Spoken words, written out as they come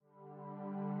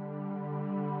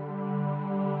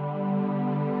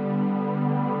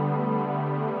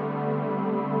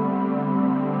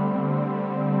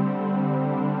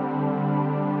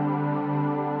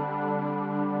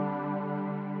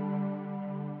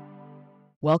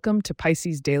Welcome to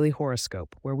Pisces Daily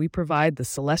Horoscope, where we provide the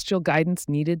celestial guidance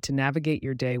needed to navigate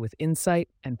your day with insight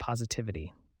and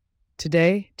positivity.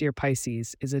 Today, dear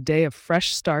Pisces, is a day of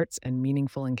fresh starts and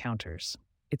meaningful encounters.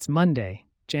 It's Monday,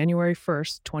 January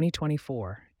 1st,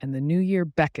 2024, and the new year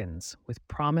beckons with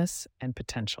promise and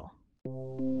potential.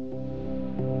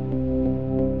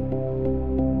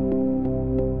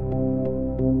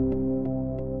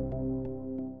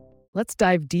 Let's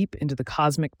dive deep into the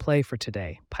cosmic play for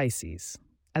today, Pisces.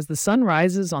 As the sun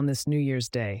rises on this New Year's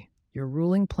Day, your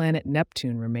ruling planet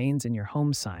Neptune remains in your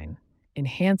home sign,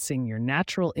 enhancing your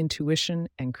natural intuition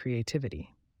and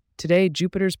creativity. Today,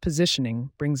 Jupiter's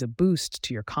positioning brings a boost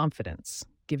to your confidence,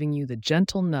 giving you the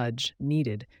gentle nudge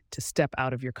needed to step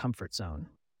out of your comfort zone.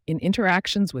 In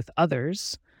interactions with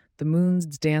others, the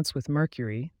moon's dance with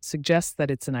Mercury suggests that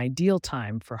it's an ideal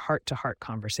time for heart-to-heart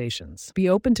conversations. Be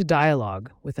open to dialogue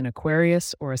with an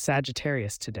Aquarius or a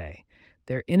Sagittarius today.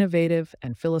 Their innovative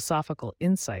and philosophical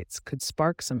insights could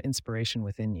spark some inspiration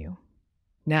within you.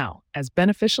 Now, as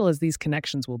beneficial as these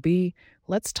connections will be,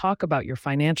 let's talk about your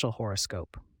financial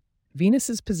horoscope.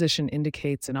 Venus's position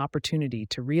indicates an opportunity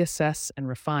to reassess and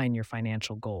refine your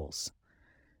financial goals.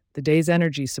 The day's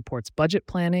energy supports budget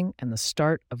planning and the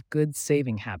start of good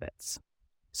saving habits.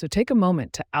 So take a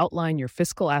moment to outline your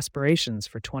fiscal aspirations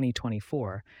for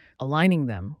 2024, aligning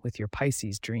them with your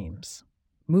Pisces dreams.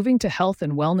 Moving to health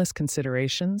and wellness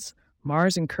considerations,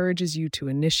 Mars encourages you to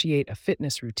initiate a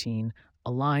fitness routine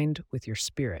aligned with your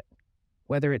spirit.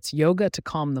 Whether it's yoga to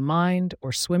calm the mind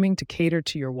or swimming to cater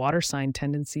to your water sign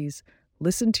tendencies,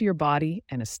 listen to your body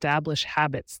and establish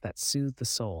habits that soothe the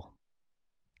soul.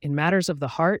 In matters of the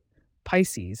heart,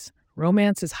 Pisces,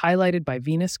 romance is highlighted by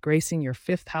Venus gracing your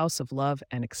fifth house of love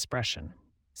and expression.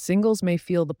 Singles may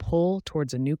feel the pull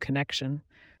towards a new connection,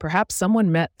 perhaps someone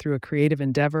met through a creative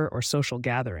endeavor or social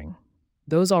gathering.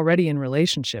 Those already in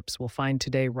relationships will find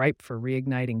today ripe for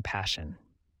reigniting passion.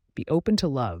 Be open to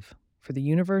love, for the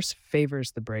universe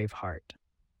favors the brave heart.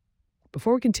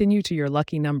 Before we continue to your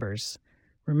lucky numbers,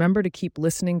 remember to keep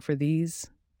listening for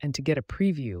these and to get a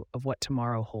preview of what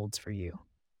tomorrow holds for you.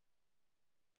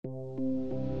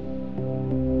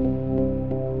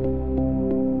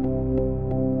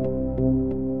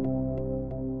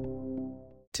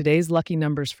 Today's lucky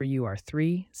numbers for you are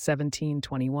 3, 17,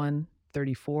 21,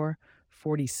 34,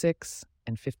 46,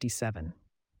 and 57.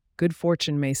 Good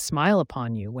fortune may smile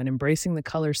upon you when embracing the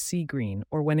color sea green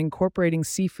or when incorporating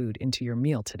seafood into your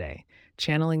meal today,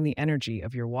 channeling the energy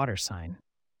of your water sign.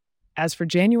 As for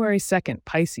January 2nd,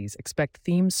 Pisces, expect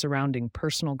themes surrounding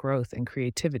personal growth and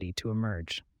creativity to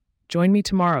emerge. Join me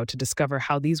tomorrow to discover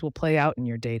how these will play out in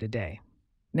your day-to-day.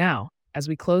 Now, as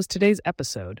we close today's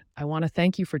episode, I want to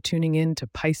thank you for tuning in to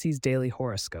Pisces Daily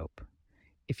Horoscope.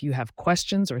 If you have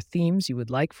questions or themes you would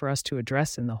like for us to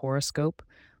address in the horoscope,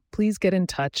 please get in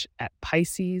touch at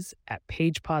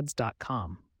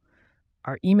pisces@pagepods.com.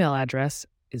 Our email address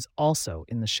is also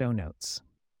in the show notes.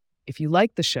 If you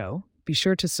like the show, be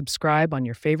sure to subscribe on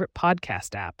your favorite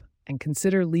podcast app and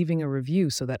consider leaving a review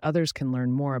so that others can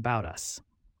learn more about us.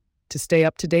 To stay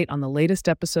up to date on the latest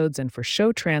episodes and for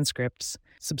show transcripts,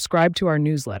 subscribe to our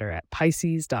newsletter at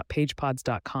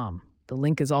pisces.pagepods.com. The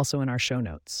link is also in our show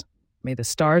notes. May the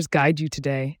stars guide you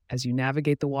today as you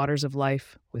navigate the waters of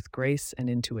life with grace and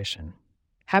intuition.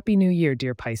 Happy New Year,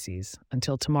 dear Pisces.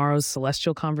 Until tomorrow's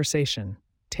celestial conversation,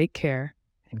 take care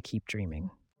and keep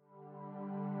dreaming.